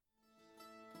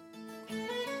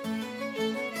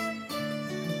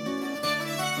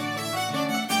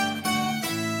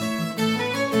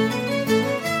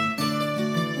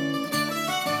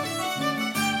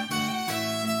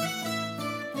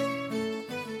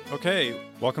Okay,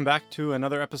 welcome back to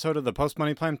another episode of the Post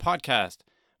Money Plan podcast.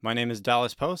 My name is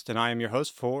Dallas Post, and I am your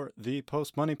host for the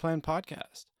Post Money Plan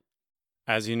podcast.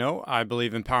 As you know, I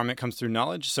believe empowerment comes through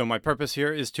knowledge, so my purpose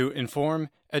here is to inform,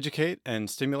 educate, and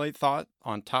stimulate thought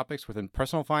on topics within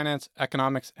personal finance,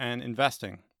 economics, and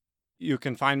investing. You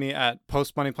can find me at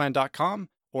postmoneyplan.com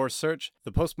or search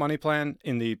the Post Money Plan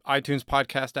in the iTunes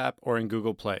podcast app or in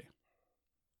Google Play.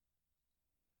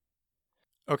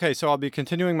 Okay, so I'll be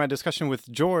continuing my discussion with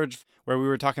George, where we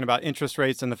were talking about interest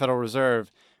rates and the Federal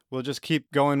Reserve. We'll just keep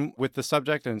going with the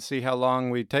subject and see how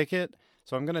long we take it.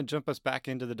 So I'm going to jump us back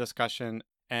into the discussion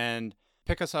and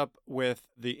pick us up with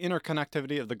the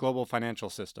interconnectivity of the global financial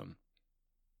system.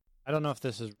 I don't know if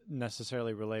this is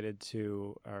necessarily related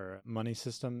to our money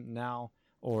system now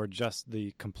or just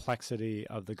the complexity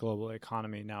of the global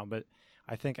economy now, but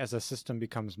I think as a system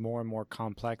becomes more and more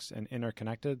complex and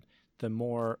interconnected, the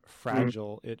more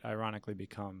fragile it ironically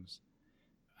becomes.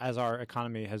 As our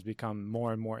economy has become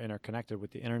more and more interconnected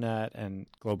with the internet and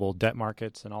global debt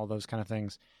markets and all those kind of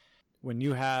things, when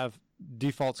you have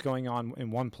defaults going on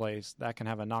in one place, that can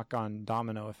have a knock-on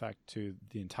domino effect to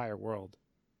the entire world.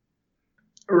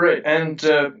 Right, and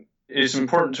it's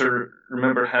important to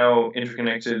remember how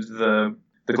interconnected the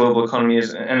global economy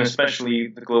is, and especially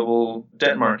the global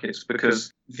debt markets,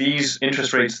 because these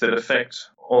interest rates that affect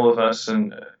all of us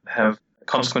and have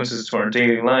consequences to our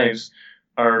daily lives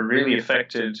are really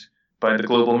affected by the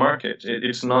global market.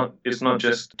 It's not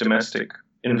just domestic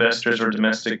investors or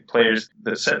domestic players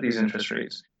that set these interest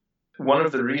rates. One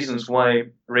of the reasons why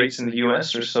rates in the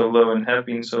US are so low and have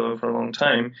been so low for a long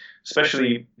time,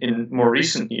 especially in more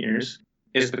recent years,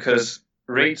 is because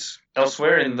rates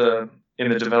elsewhere in the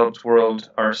developed world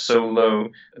are so low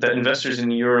that investors in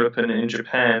Europe and in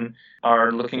Japan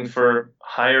are looking for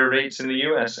higher rates in the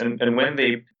US. And when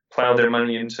they plow their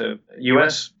money into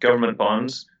US government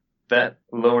bonds, that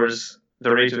lowers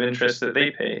the rate of interest that they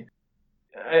pay.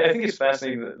 I think it's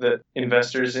fascinating that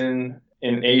investors in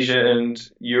Asia and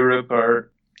Europe are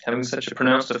having such a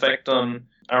pronounced effect on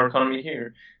our economy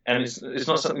here. And it's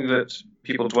not something that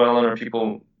people dwell on or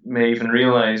people may even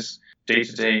realize day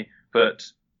to day, but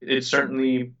it's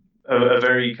certainly a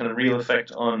very kind of real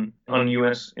effect on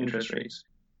U.S. interest rates.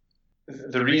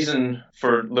 The reason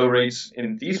for low rates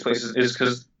in these places is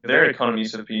because their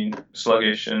economies have been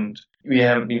sluggish and we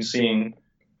haven't been seeing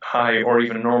high or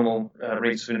even normal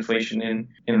rates of inflation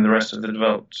in the rest of the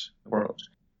developed world.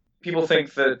 People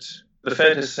think that the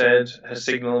Fed has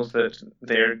signaled that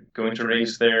they're going to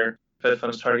raise their Fed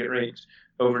funds target rate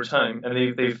over time,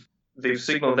 and they've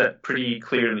signaled that pretty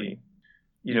clearly.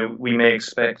 You know, we may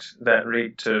expect that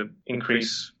rate to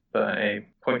increase by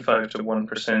 0.5 to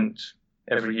 1%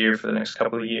 every year for the next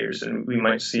couple of years, and we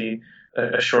might see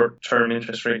a short-term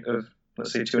interest rate of,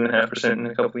 let's say, 2.5% in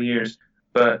a couple of years.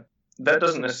 But that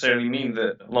doesn't necessarily mean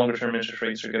that longer-term interest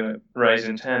rates are going to rise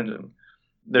in tandem.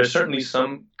 There's certainly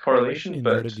some correlation,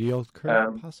 Inverted but yield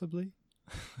curve, possibly.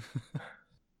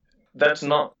 That's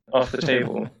not off the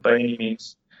table by any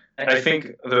means. I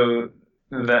think, though,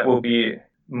 that will be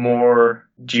more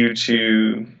due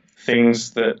to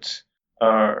things that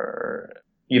are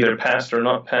either passed or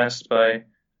not passed by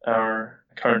our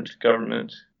current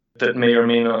government that may or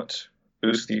may not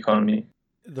boost the economy.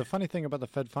 The funny thing about the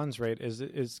Fed funds rate is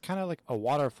it's kind of like a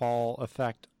waterfall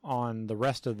effect on the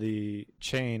rest of the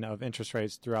chain of interest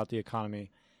rates throughout the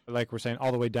economy. Like we're saying,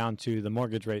 all the way down to the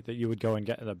mortgage rate that you would go and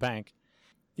get at a bank.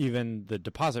 Even the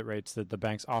deposit rates that the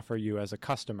banks offer you as a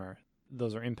customer,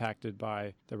 those are impacted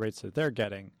by the rates that they're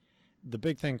getting. The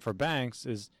big thing for banks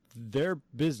is their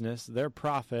business, their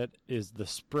profit is the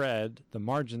spread, the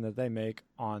margin that they make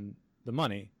on the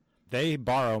money. They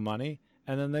borrow money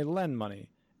and then they lend money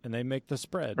and they make the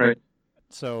spread. Right.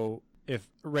 So if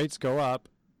rates go up,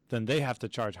 then they have to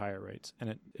charge higher rates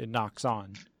and it knocks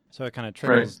on. So it kind of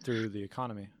trickles through the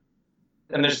economy.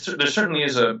 And there certainly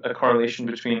is a correlation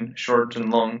between short and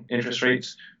long interest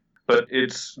rates, but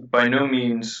it's by no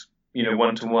means,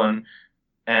 one-to-one.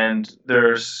 And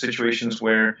there are situations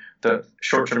where the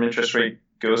short-term interest rate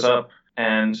goes up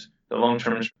and the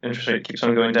long-term interest rate keeps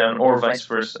on going down, or vice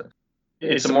versa.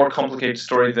 It's a more complicated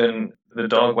story than the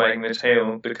dog wagging the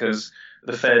tail, because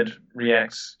the Fed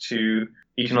reacts to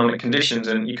economic conditions,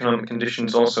 and economic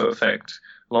conditions also affect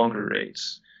longer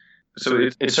rates. So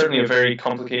it's certainly a very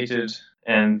complicated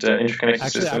and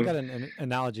interconnected system. Actually, I've got an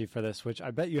analogy for this, which I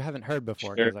bet you haven't heard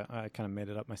before, because I kind of made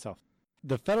it up myself.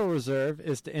 The Federal Reserve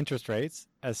is to interest rates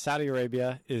as Saudi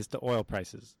Arabia is to oil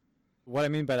prices. What I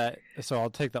mean by that, so I'll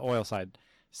take the oil side.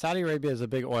 Saudi Arabia is a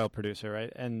big oil producer,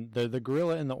 right? And they're the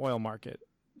gorilla in the oil market.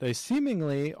 They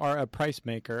seemingly are a price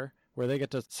maker where they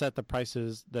get to set the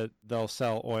prices that they'll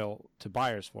sell oil to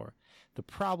buyers for. The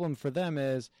problem for them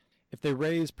is if they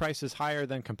raise prices higher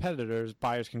than competitors,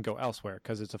 buyers can go elsewhere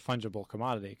because it's a fungible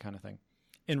commodity kind of thing.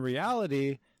 In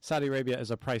reality, Saudi Arabia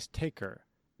is a price taker,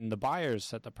 and the buyers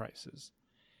set the prices.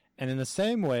 And in the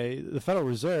same way, the Federal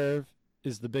Reserve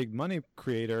is the big money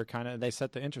creator, kind of. They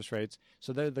set the interest rates,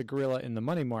 so they're the gorilla in the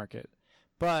money market.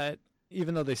 But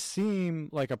even though they seem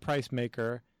like a price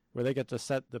maker, where they get to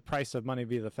set the price of money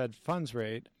via the Fed funds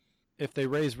rate, if they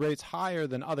raise rates higher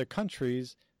than other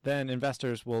countries, then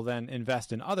investors will then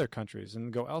invest in other countries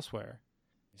and go elsewhere.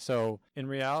 So in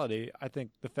reality, I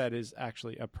think the Fed is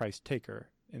actually a price taker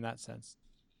in that sense.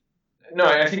 No,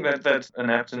 I think that's an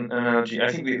apt analogy.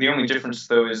 I think the only difference,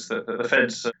 though, is that the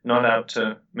Fed's not out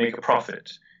to make a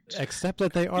profit. Except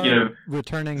that they are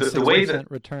returning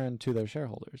 6% return to their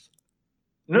shareholders.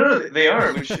 No, they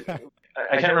are. Which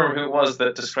I can't remember who it was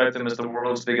that described them as the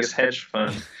world's biggest hedge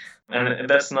fund. And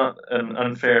that's not an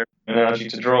unfair analogy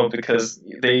to draw because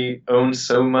they own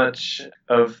so much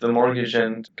of the mortgage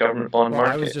and government bond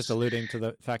market. I was just alluding to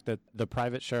the fact that the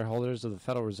private shareholders of the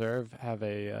Federal Reserve have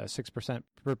a 6%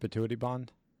 perpetuity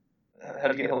bond. How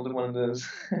do you get hold of one of those?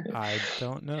 I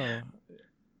don't know.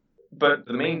 But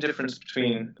the main difference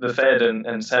between the Fed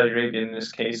and Saudi Arabia in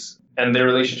this case and their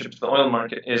relationship to the oil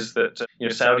market is that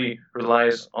Saudi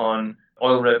relies on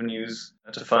oil revenues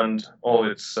to fund all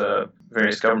its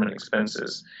various government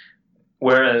expenses.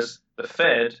 Whereas the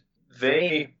Fed,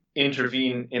 they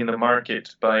intervene in the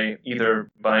market by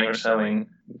either buying or selling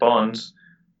bonds,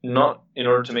 not in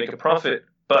order to make a profit,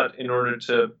 but in order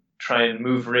to try and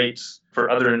move rates for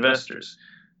other investors.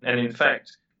 And in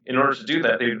fact, in order to do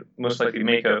that, they would most likely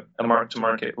make a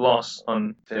mark-to-market loss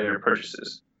on their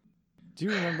purchases. Do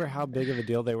you remember how big of a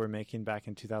deal they were making back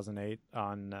in 2008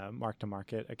 on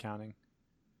mark-to-market accounting?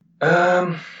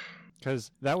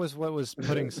 Because that was what was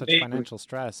putting such financial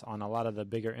stress on a lot of the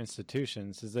bigger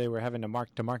institutions, is they were having to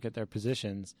mark-to-market their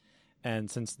positions, and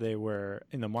since they were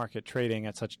in the market trading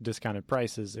at such discounted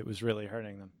prices, it was really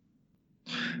hurting them.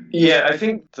 Yeah, I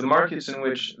think the markets in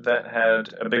which that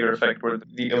had a bigger effect were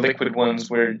the illiquid ones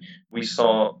where we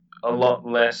saw a lot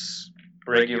less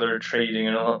regular trading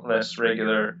and a lot less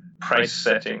regular price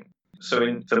setting. So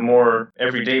in the more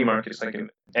everyday markets, like in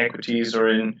equities or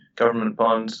in government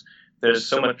bonds, there's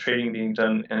so much trading being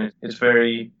done, and it's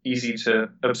very easy to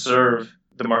observe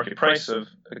the market price of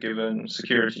a given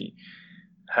security.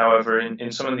 However,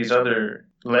 in some of these other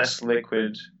less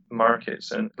liquid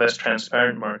markets and less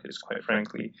transparent markets, quite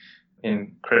frankly,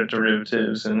 in credit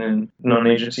derivatives and in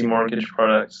non-agency mortgage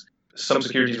products, some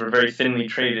securities were very thinly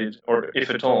traded, or if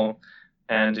at all,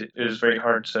 and it was very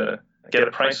hard to get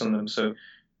a price on them. So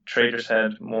traders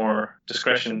had more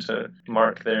discretion to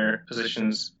mark their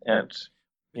positions at,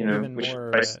 even which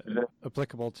more price.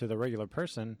 Applicable to the regular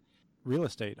person, real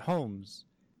estate, homes.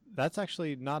 That's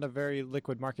actually not a very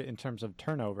liquid market in terms of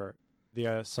turnover.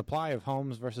 The supply of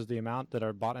homes versus the amount that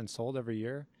are bought and sold every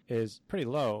year is pretty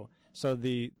low. So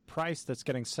the price that's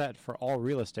getting set for all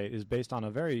real estate is based on a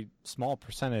very small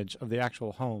percentage of the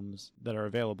actual homes that are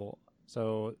available.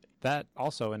 So that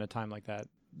also, in a time like that,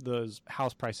 those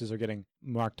house prices are getting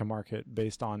marked to market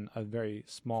based on a very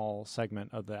small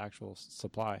segment of the actual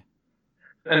supply.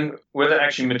 And where that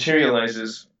actually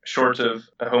materializes, short of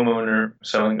a homeowner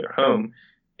selling their home,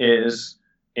 is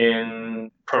in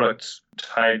products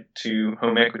tied to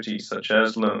home equity, such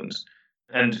as loans,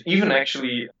 and even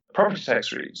actually property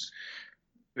tax rates.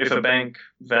 If a bank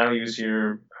values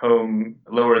your home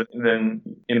lower than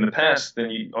in the past, then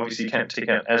you obviously can't take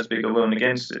out as big a loan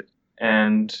against it.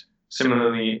 And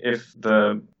similarly, if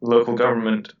the local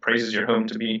government praises your home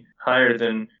to be higher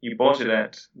than you bought it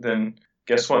at, then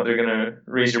guess what? They're going to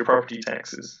raise your property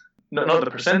taxes. Not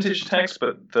the percentage tax,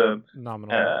 but the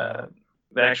nominal,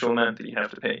 the actual amount that you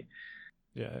have to pay.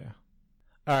 Yeah.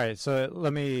 All right, so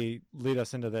let me lead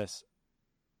us into this.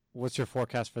 What's your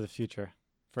forecast for the future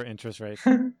for interest rates?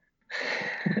 I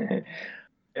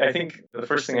think the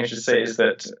first thing I should say is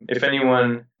that if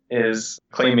anyone is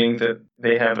claiming that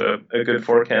they have a good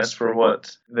forecast for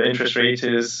what the interest rate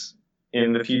is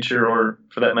in the future, or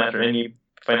for that matter, any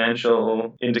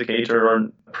financial indicator or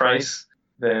price,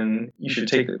 then you should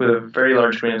take it with a very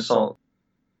large grain of salt.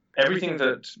 Everything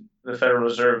that the Federal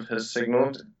Reserve has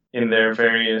signaled in their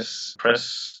various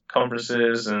press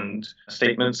conferences and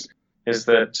statements is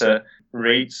that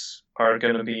rates are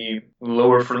going to be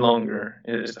lower for longer,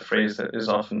 is the phrase that is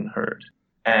often heard.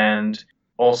 And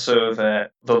also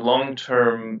that the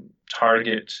long-term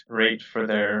target rate for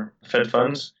their Fed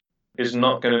funds is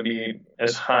not going to be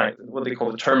as high. What they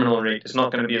call the terminal rate is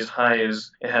not going to be as high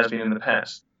as it has been in the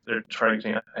past. they're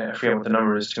targeting, I forget what the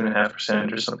number is,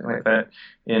 2.5% or something like that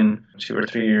in 2 or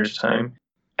 3 years' time.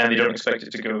 And they don't expect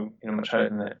it to go much higher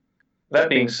than that. That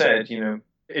being said,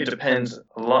 it depends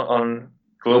a lot on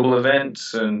global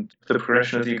events and the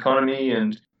progression of the economy,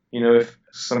 and if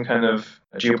some kind of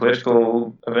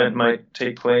geopolitical event might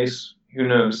take place, who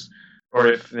knows? Or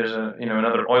if there's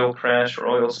another oil crash or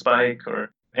oil spike,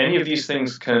 or any of these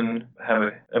things can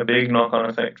have a big knock-on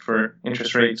effect for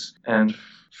interest rates and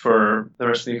for the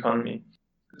rest of the economy.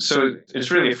 So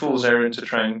it's really a fool's errand to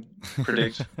try and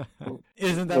predict.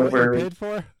 Isn't that what you're paid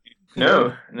for?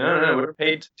 No. We're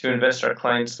paid to invest our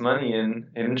clients' money in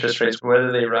interest rates,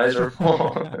 whether they rise or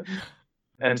fall,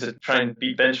 and to try and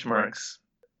beat benchmarks.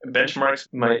 Benchmarks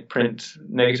might print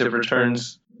negative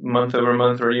returns month over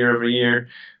month or year over year,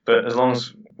 but as long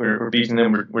as we're beating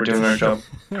them, we're doing our job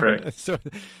correct. So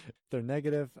they're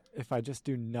negative. If I just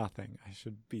do nothing, I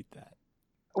should beat that.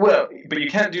 Well, but you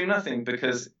can't do nothing,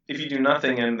 because if you do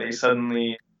nothing and they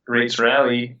suddenly rates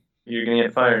rally, you're going to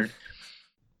get fired.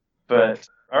 But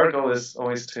our goal is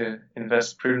always to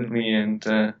invest prudently and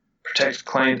protect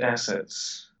client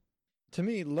assets. To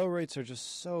me, low rates are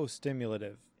just so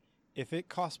stimulative. If it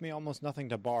costs me almost nothing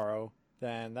to borrow,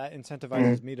 then that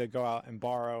incentivizes me to go out and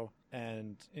borrow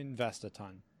and invest a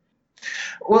ton.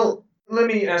 Well, let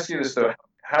me ask you this, though.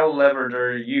 How levered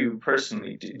are you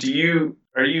personally?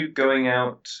 Are you going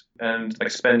out and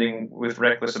spending with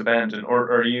reckless abandon,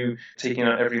 or are you taking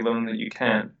out every loan that you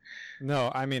can? No,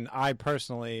 I mean, I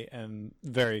personally am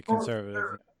very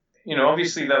conservative.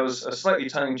 Obviously that was a slightly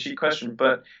tongue-in-cheek question,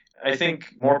 but I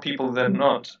think more people than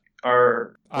not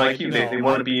are like you. They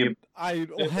want to be... I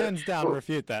hands down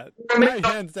refute that. I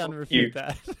hands down refute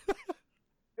that.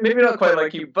 Maybe not quite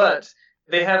like you, but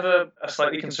they have a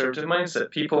slightly conservative mindset.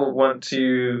 People want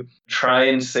to try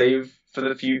and save for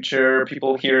the future.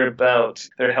 People hear about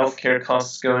their healthcare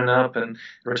costs going up and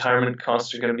retirement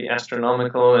costs are going to be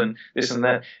astronomical and this and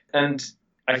that. And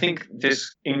I think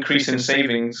this increase in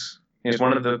savings is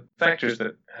one of the factors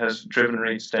that has driven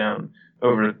rates down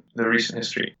over the recent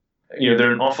history. There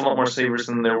are an awful lot more savers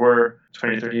than there were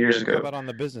 20, 30 years ago. How about on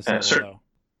the business level,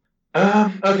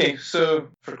 though? Okay, so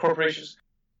for corporations,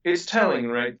 it's telling,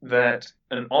 right, that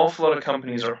an awful lot of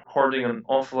companies are hoarding an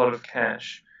awful lot of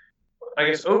cash. I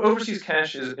guess overseas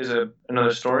cash is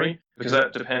another story, because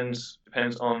that depends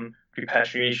on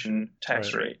repatriation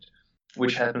tax rate,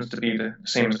 which happens to be the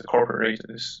same as the corporate rate at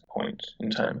this point in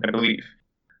time, I believe.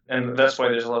 And that's why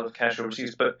there's a lot of cash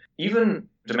overseas. But even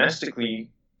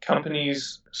domestically,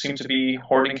 companies seem to be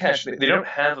hoarding cash. They don't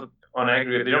have, on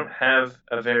aggregate, they don't have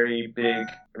a very big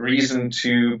reason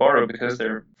to borrow because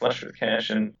they're flush with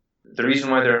cash. And the reason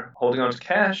why they're holding on to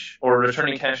cash or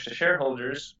returning cash to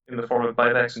shareholders in the form of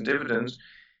buybacks and dividends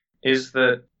is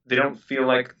that they don't feel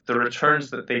like the returns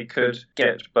that they could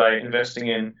get by investing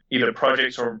in either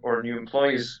projects or new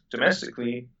employees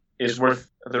domestically is worth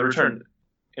the return.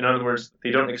 In other words,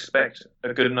 they don't expect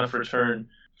a good enough return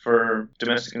for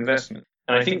domestic investment.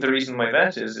 And I think the reason why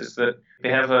that is that they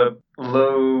have a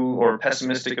low or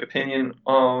pessimistic opinion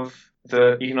of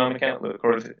the economic outlook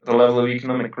or the level of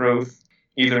economic growth,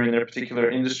 either in their particular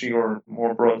industry or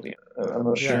more broadly. I'm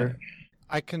not sure.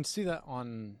 I can see that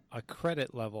on a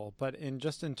credit level, but in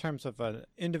terms of an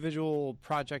individual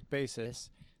project basis,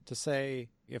 to say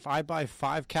if I buy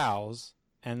 5 cows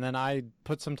and then I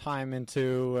put some time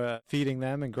into feeding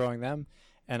them and growing them,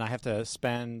 and I have to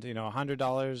spend,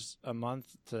 $100 a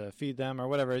month to feed them or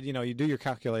whatever, you do your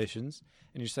calculations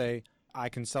and you say, I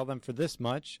can sell them for this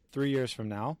much 3 years from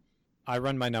now. I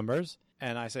run my numbers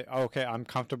and I say, oh, okay, I'm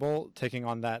comfortable taking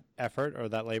on that effort or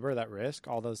that labor, that risk,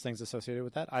 all those things associated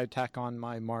with that. I tack on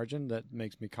my margin that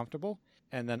makes me comfortable,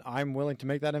 and then I'm willing to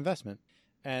make that investment.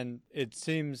 And it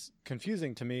seems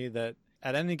confusing to me that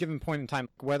at any given point in time,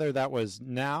 whether that was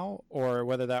now or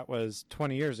whether that was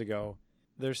 20 years ago,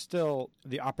 there's still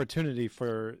the opportunity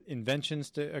for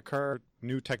inventions to occur,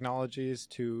 new technologies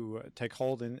to take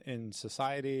hold in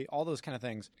society. All those kind of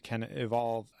things can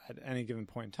evolve at any given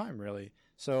point in time, really.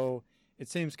 So it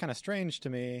seems kind of strange to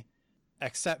me,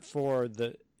 except for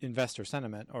the investor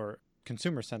sentiment or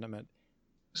consumer sentiment.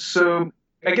 So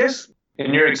I guess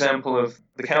in your example of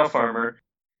the cow farmer,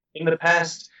 in the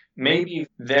past, maybe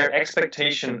their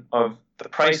expectation of the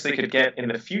price they could get in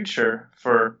the future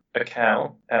for a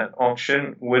cow at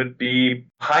auction would be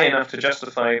high enough to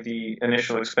justify the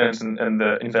initial expense and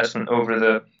the investment over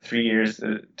the 3 years that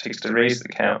it takes to raise the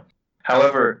cow.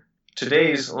 However,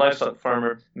 today's livestock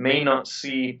farmer may not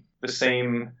see the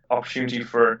same opportunity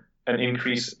for an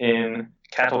increase in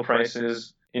cattle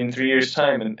prices in 3 years'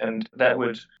 time, and that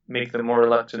would make them more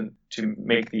reluctant to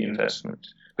make the investment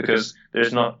because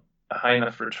there's not a high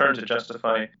enough return to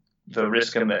justify the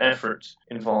risk and the effort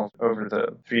involved over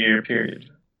the 3-year period.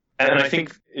 And I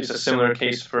think it's a similar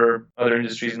case for other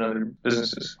industries and other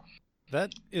businesses.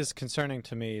 That is concerning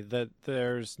to me, that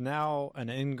there's now an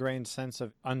ingrained sense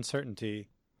of uncertainty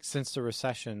since the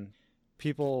recession.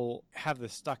 People have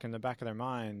this stuck in the back of their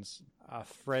minds,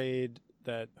 afraid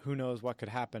that who knows what could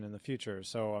happen in the future,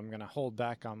 so I'm going to hold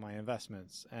back on my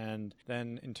investments. And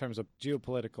then in terms of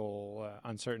geopolitical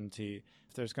uncertainty,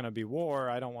 if there's going to be war,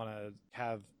 I don't want to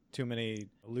have too many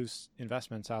loose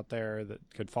investments out there that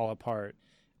could fall apart.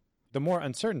 The more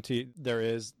uncertainty there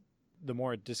is, the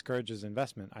more it discourages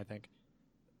investment, I think.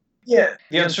 Yeah,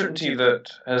 the uncertainty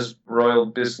that has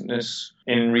roiled business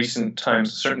in recent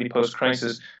times, certainly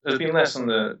post-crisis, has been less on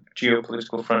the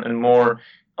geopolitical front and more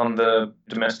on the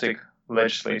domestic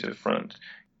legislative front.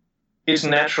 It's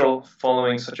natural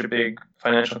following such a big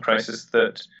financial crisis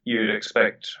that you'd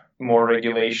expect more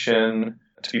regulation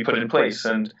to be put in place,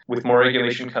 and with more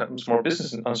regulation comes more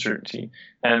business uncertainty.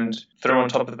 And throw on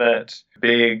top of that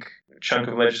big chunk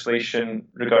of legislation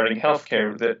regarding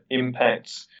healthcare that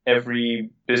impacts every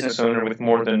business owner with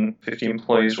more than 50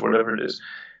 employees or whatever it is,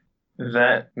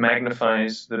 that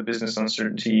magnifies the business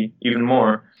uncertainty even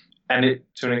more. And it,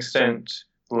 to an extent,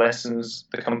 lessens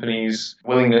the company's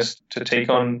willingness to take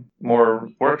on more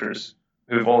workers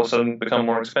who've all of a sudden become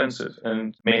more expensive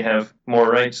and may have more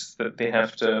rights that they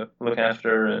have to look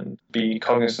after and be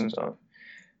cognizant of.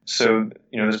 So,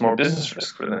 there's more business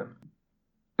risk for them.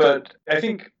 But I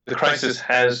think the crisis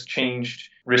has changed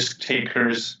risk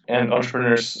takers and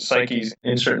entrepreneurs' psyches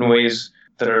in certain ways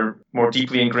that are more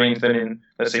deeply ingrained than in,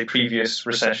 let's say, previous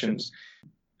recessions.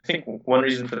 I think one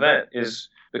reason for that is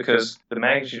because the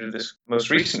magnitude of this most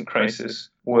recent crisis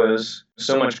was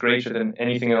so much greater than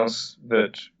anything else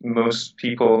that most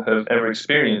people have ever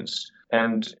experienced.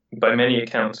 And by many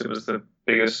accounts, it was the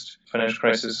biggest financial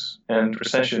crisis and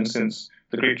recession since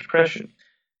the Great Depression.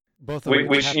 Both of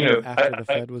which happened after the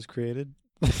Fed was created.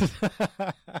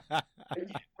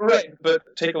 Right,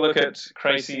 but take a look at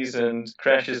crises and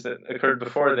crashes that occurred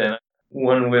before then.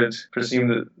 One would presume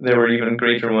that there were even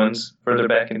greater ones further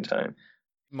back in time.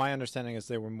 My understanding is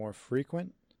they were more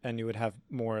frequent, and you would have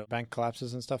more bank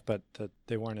collapses and stuff, but that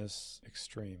they weren't as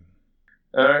extreme.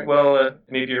 All right, well,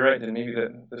 maybe you're right then. Maybe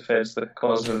the Fed's the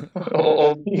cause of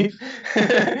all these.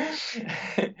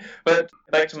 But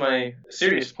back to my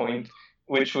serious point,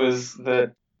 which was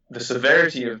that the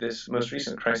severity of this most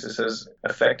recent crisis has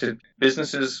affected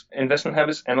businesses' investment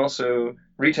habits and also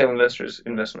retail investors'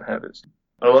 investment habits.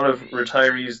 A lot of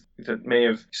retirees that may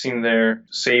have seen their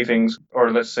savings,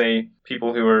 or let's say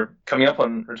people who are coming up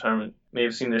on retirement, may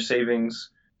have seen their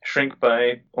savings shrink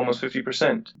by almost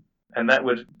 50%. And that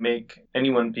would make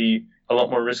anyone be a lot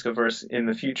more risk averse in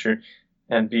the future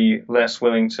and be less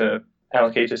willing to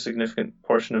allocate a significant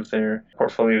portion of their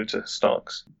portfolio to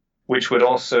stocks, which would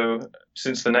also,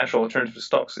 since the natural alternative to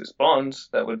stocks is bonds,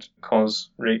 that would cause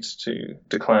rates to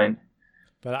decline.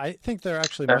 But I think they're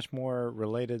actually much more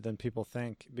related than people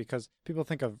think, because people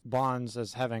think of bonds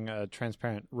as having a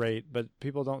transparent rate, but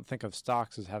people don't think of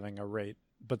stocks as having a rate,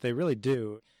 but they really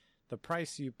do. The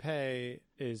price you pay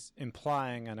is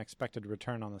implying an expected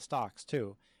return on the stocks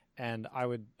too. And I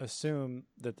would assume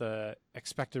that the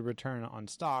expected return on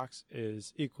stocks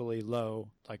is equally low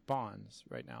like bonds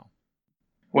right now.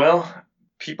 Well,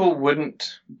 people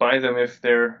wouldn't buy them if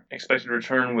their expected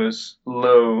return was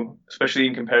low, especially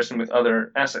in comparison with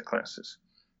other asset classes.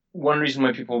 One reason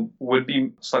why people would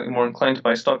be slightly more inclined to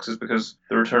buy stocks is because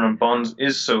the return on bonds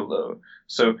is so low.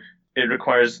 So it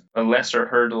requires a lesser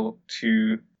hurdle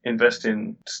to invest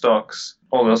in stocks,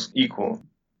 all else equal.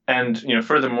 And,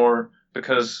 furthermore,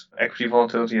 because equity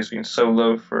volatility has been so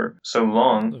low for so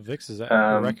long. The VIX is at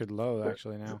a record low,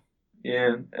 actually, now.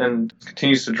 Yeah, and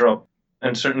continues to drop.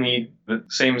 And certainly the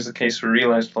same is the case for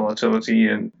realized volatility,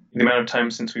 and the amount of time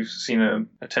since we've seen a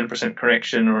 10%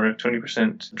 correction or a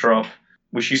 20% drop,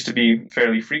 which used to be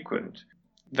fairly frequent.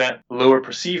 That lower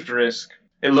perceived risk,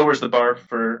 it lowers the bar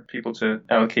for people to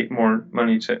allocate more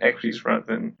money to equities rather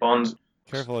than bonds.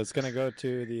 Careful, it's going to go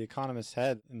to the economist's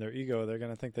head and their ego. They're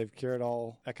going to think they've cured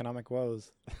all economic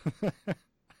woes.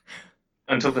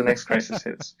 Until the next crisis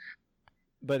hits.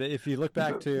 But if you look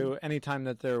back to any time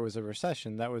that there was a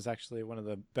recession, that was actually one of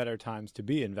the better times to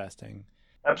be investing.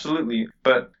 Absolutely.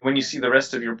 But when you see the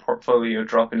rest of your portfolio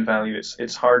drop in value,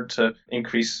 it's hard to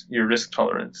increase your risk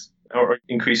tolerance or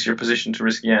increase your position to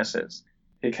risky assets.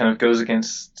 It kind of goes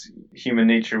against human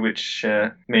nature, which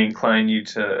may incline you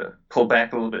to pull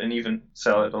back a little bit and even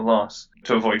sell at a loss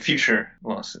to avoid future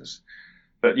losses.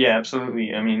 But yeah,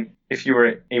 absolutely. I mean, if you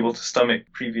were able to stomach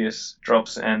previous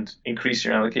drops and increase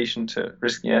your allocation to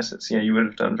risky assets, yeah, you would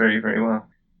have done very, very well.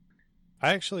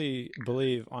 I actually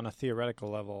believe on a theoretical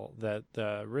level that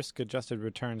the risk-adjusted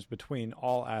returns between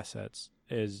all assets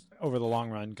is, over the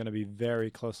long run, going to be very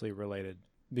closely related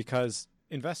because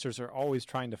investors are always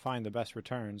trying to find the best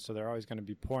returns. So they're always going to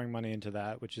be pouring money into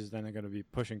that, which is then going to be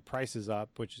pushing prices up,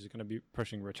 which is going to be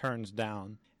pushing returns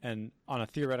down. And on a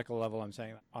theoretical level, I'm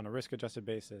saying on a risk-adjusted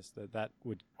basis that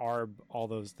would arb all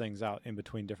those things out in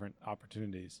between different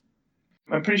opportunities.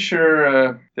 I'm pretty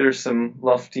sure there's some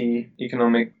lofty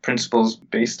economic principles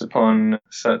based upon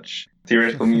such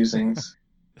theoretical musings.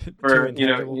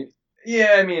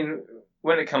 Yeah, I mean,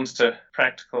 when it comes to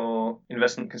practical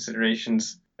investment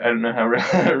considerations, I don't know how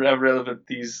relevant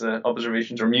these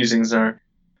observations or musings are.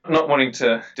 I'm not wanting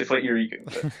to deflate your ego.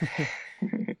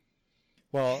 But...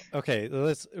 Well, okay,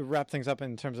 let's wrap things up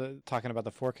in terms of talking about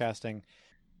the forecasting.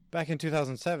 Back in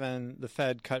 2007, the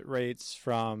Fed cut rates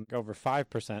from over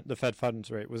 5%. The Fed funds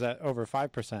rate was at over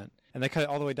 5%, and they cut it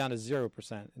all the way down to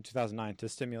 0% in 2009 to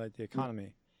stimulate the economy.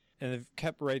 And they've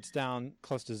kept rates down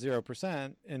close to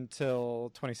 0%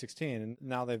 until 2016, and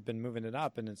now they've been moving it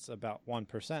up, and it's about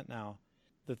 1% now.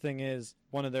 The thing is,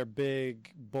 one of their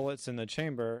big bullets in the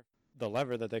chamber, the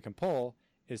lever that they can pull,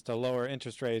 is to lower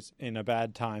interest rates in a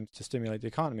bad time to stimulate the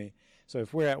economy. So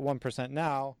if we're at 1%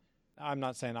 now, I'm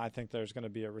not saying I think there's going to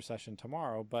be a recession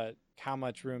tomorrow, but how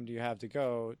much room do you have to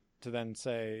go to then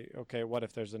say, okay, what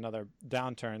if there's another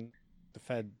downturn? The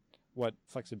Fed, what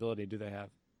flexibility do they have?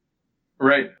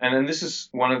 Right. And then this is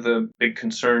one of the big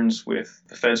concerns with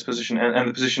the Fed's position and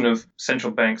the position of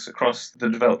central banks across the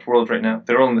developed world right now.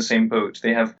 They're all in the same boat.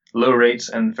 They have low rates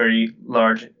and very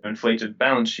large inflated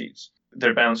balance sheets.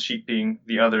 Their balance sheet being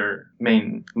the other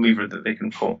main lever that they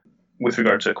can pull with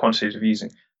regard to quantitative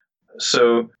easing.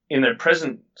 So in their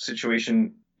present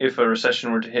situation, if a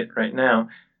recession were to hit right now,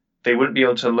 they wouldn't be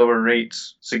able to lower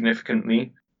rates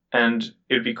significantly, and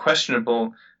it would be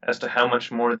questionable as to how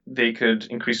much more they could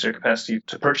increase their capacity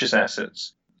to purchase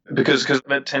assets, because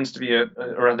that tends to be a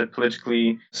rather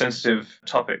politically sensitive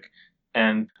topic.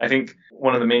 And I think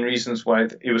one of the main reasons why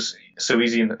it was so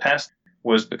easy in the past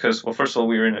was because, well, first of all,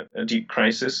 we were in a deep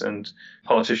crisis, and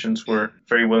politicians were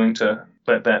very willing to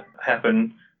let that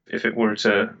happen if it were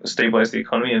to stabilize the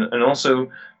economy, and also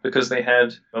because they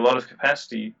had a lot of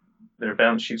capacity. Their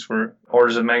balance sheets were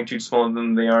orders of magnitude smaller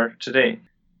than they are today.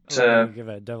 To give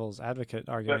a devil's advocate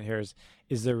argument here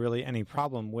is there really any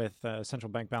problem with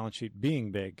central bank balance sheet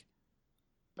being big?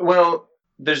 Well,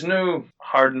 there's no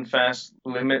hard and fast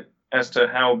limit as to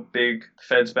how big the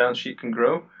Fed's balance sheet can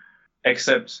grow,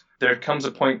 except there comes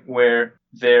a point where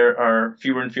there are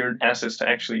fewer and fewer assets to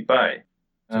actually buy.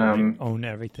 So they own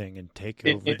everything and take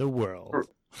over the world.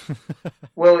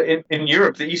 Well, in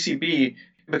Europe, the ECB,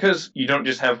 because you don't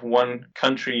just have one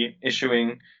country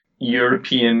issuing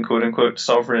European, quote-unquote,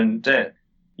 sovereign debt.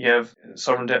 You have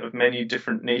sovereign debt of many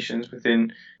different nations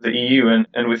within the EU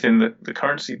and within the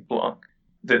currency bloc.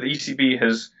 The ECB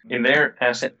has, in their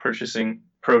asset purchasing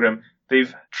program,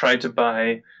 they've tried to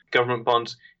buy government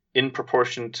bonds in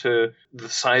proportion to the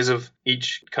size of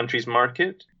each country's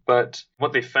market. But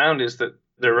what they found is that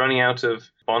they're running out of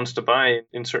bonds to buy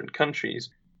in certain countries,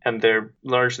 and they're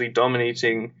largely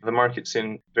dominating the markets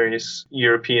in various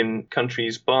European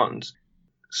countries' bonds.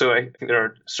 So I think there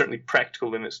are certainly practical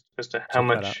limits as to how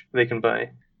much they can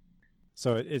buy.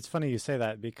 So it's funny you say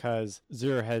that, because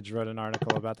Zero Hedge wrote an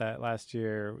article about that last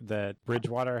year, that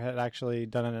Bridgewater had actually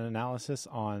done an analysis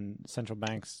on central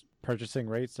banks' purchasing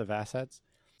rates of assets.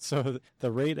 So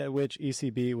the rate at which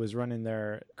ECB was running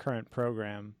their current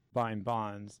program, buying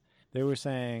bonds, they were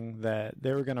saying that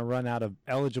they were going to run out of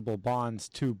eligible bonds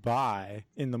to buy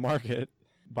in the market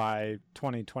by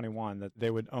 2021, that they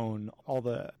would own all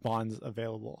the bonds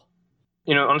available.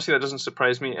 Honestly, that doesn't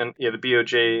surprise me. And the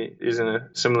BOJ is in a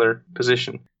similar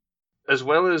position. As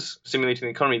well as stimulating the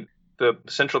economy, the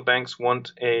central banks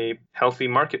want a healthy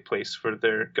marketplace for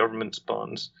their government's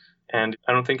bonds. And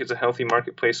I don't think it's a healthy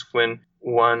marketplace when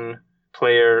one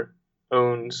player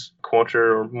owns a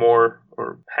quarter or more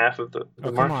or half of the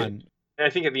market. Come on. I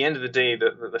think at the end of the day,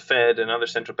 the Fed and other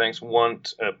central banks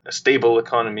want a stable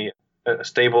economy, a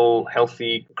stable,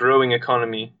 healthy, growing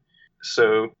economy.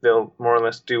 So they'll more or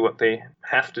less do what they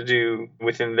have to do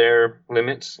within their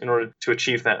limits in order to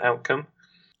achieve that outcome.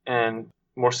 And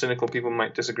more cynical people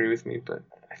might disagree with me, but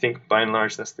I think by and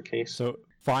large that's the case. So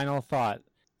final thought,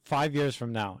 5 years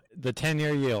from now, the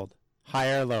 10-year yield,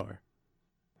 higher or lower?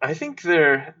 I think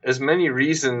there are as many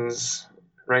reasons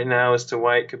right now as to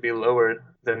why it could be lower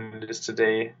than it is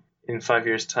today in 5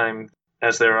 years' time,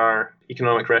 as there are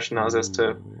economic rationales as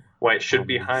to why it should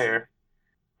be higher.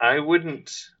 I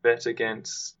wouldn't bet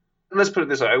against, let's put it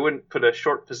this way, I wouldn't put a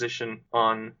short position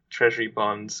on treasury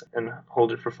bonds and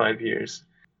hold it for 5 years.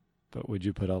 But would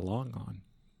you put a long on?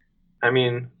 I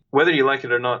mean, whether you like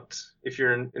it or not, if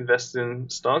you're invested in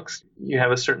stocks, you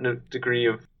have a certain degree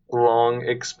of long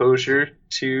exposure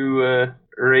to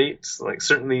rates, like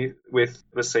certainly with,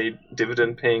 let's say,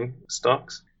 dividend-paying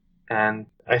stocks. And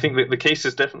I think that the case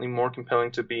is definitely more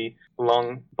compelling to be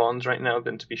long bonds right now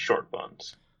than to be short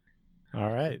bonds.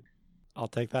 All right. I'll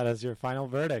take that as your final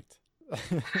verdict.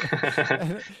 And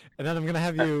then I'm going to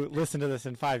have you listen to this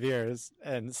in 5 years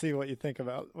and see what you think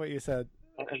about what you said.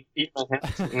 Eat my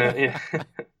hats. No, yeah.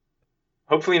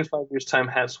 Hopefully in 5 years' time,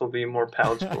 hats will be more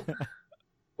palatable.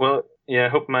 Well, yeah, I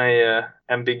hope my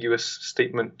ambiguous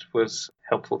statement was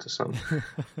helpful to some.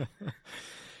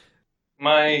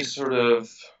 My sort of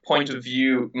point of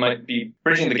view might be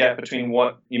bridging the gap between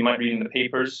what you might read in the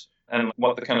papers and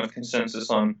what the kind of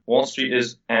consensus on Wall Street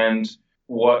is and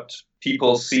what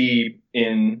people see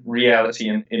in reality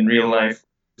and in real life.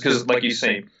 Because, like you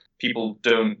say, people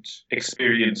don't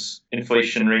experience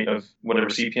inflation rate of whatever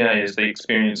CPI is. They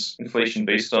experience inflation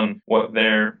based on what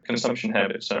their consumption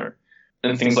habits are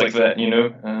and things like that, you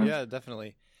know? Yeah,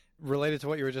 definitely. Related to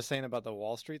what you were just saying about the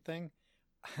Wall Street thing,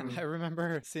 I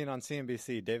remember seeing on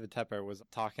CNBC, David Tepper was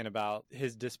talking about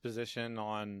his disposition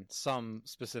on some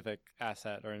specific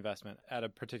asset or investment at a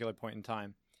particular point in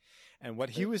time. And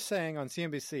what he was saying on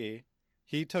CNBC,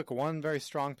 he took one very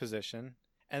strong position,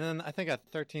 and then I think a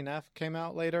 13F came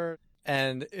out later,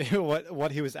 and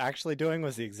what he was actually doing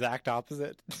was the exact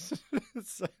opposite.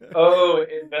 Oh,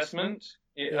 investment?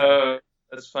 Yeah.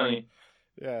 That's funny.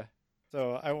 Yeah.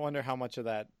 So I wonder how much of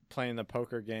that playing the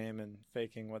poker game and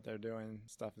faking what they're doing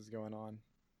stuff is going on.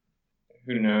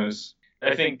 Who knows?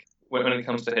 I think when it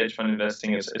comes to hedge fund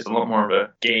investing, it's a lot more of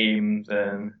a game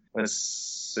than,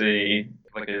 let's say,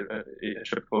 like a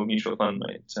typical mutual fund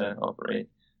might operate.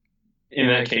 In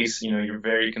that case, you know, you're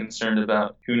very concerned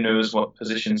about who knows what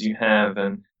positions you have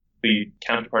and the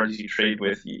counterparties you trade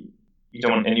with. You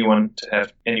don't want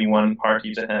any one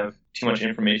party to have too much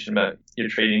information about your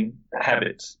trading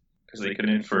habits, because they could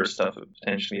infer stuff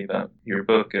potentially about your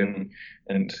book and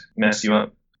mess you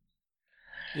up.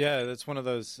 Yeah, that's one of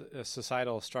those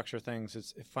societal structure things.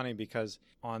 It's funny because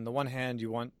on the one hand,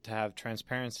 you want to have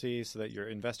transparency so that your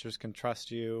investors can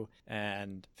trust you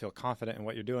and feel confident in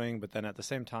what you're doing. But then at the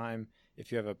same time,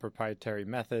 if you have a proprietary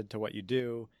method to what you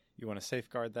do, you want to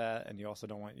safeguard that. And you also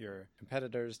don't want your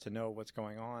competitors to know what's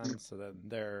going on so that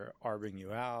they're arbing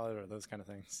you out or those kind of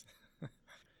things.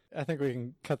 I think we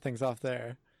can cut things off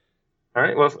there. All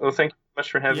right. Well, thank you so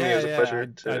much for having me. It was a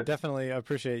pleasure. I definitely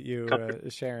appreciate you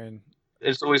sharing.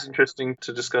 It's always interesting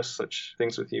to discuss such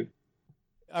things with you.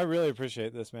 I really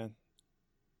appreciate this, man.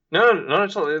 No, not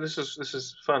at all. This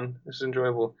is fun. This is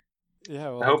enjoyable. Yeah,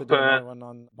 we'll have to do another one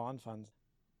on bond funds.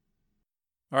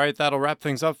 All right, that'll wrap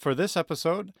things up for this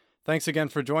episode. Thanks again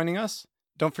for joining us.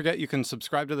 Don't forget you can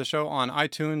subscribe to the show on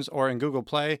iTunes or in Google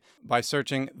Play by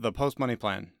searching The Post Money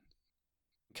Plan.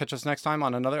 Catch us next time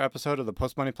on another episode of the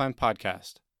Post Money Plan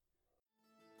podcast.